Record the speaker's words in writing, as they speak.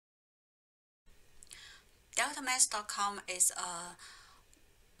Deltamath.com is a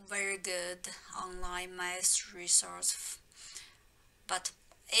very good online math resource, but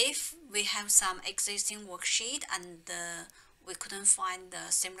if we have some existing worksheet and we couldn't find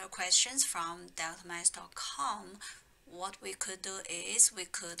the similar questions from deltamath.com, what we could do is we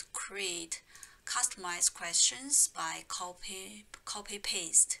could create customized questions by copy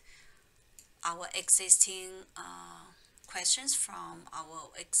paste our existing questions from our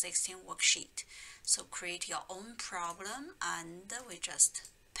existing worksheet. So create your own problem and we just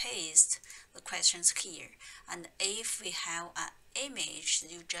paste the questions here. And if we have an image,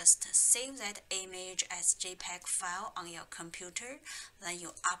 you just save that image as JPEG file on your computer, then you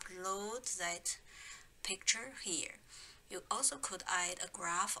upload that picture here. You also could add a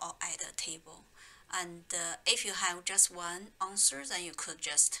graph or add a table. And if you have just one answer, then you could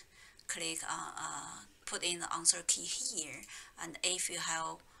just click put in the answer key here. And if you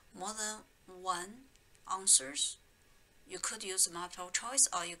have more than one answers, you could use multiple choice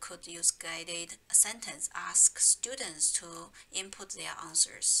or you could use guided sentence, ask students to input their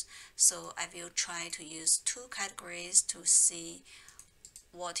answers. So I will try to use two categories to see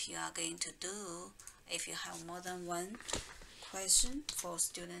what you are going to do if you have more than one question for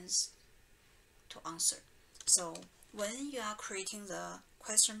students to answer. So when you are creating the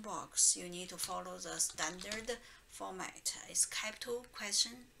question box, you need to follow the standard format. It's capital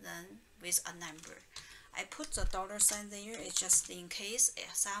question, then with a number. I put the dollar sign there, it's just in case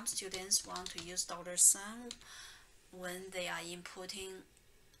some students want to use dollar sign when they are inputting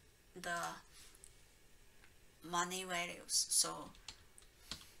the money values. So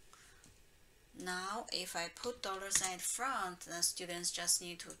now if I put dollar sign at front, then students just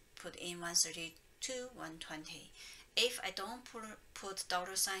need to put in 132, 120. If I don't put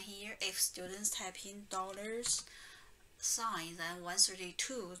dollar sign here, if students type in dollars sign, then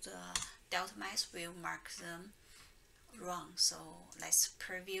 132, the Deltamath will mark them wrong. So let's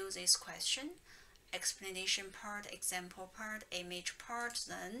preview this question. Explanation part, example part, image part.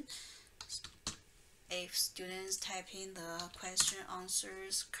 Then if students type in the question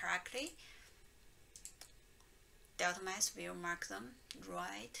answers correctly, Deltamath will mark them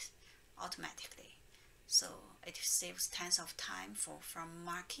right automatically. So it saves tons of time from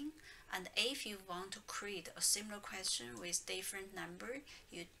marking. And if you want to create a similar question with different number,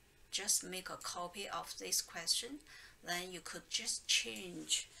 you just make a copy of this question. Then you could just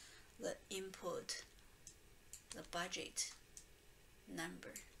change the input, the budget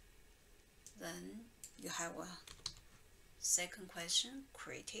number. Then you have a second question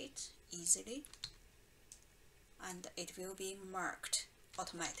created easily, and it will be marked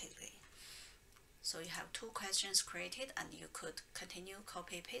automatically. So you have two questions created, and you could continue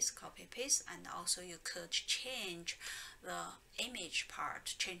copy paste, and also you could change the image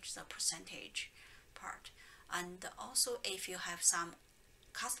part, change the percentage part. And also if you have some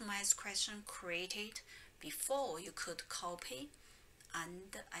customized question created before, you could copy,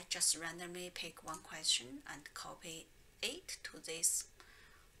 and I just randomly pick one question and copy it to this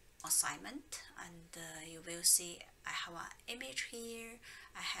assignment. And you will see I have an image here,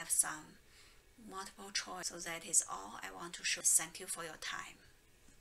 I have some multiple choice. So that is all I want to show. Thank you for your time.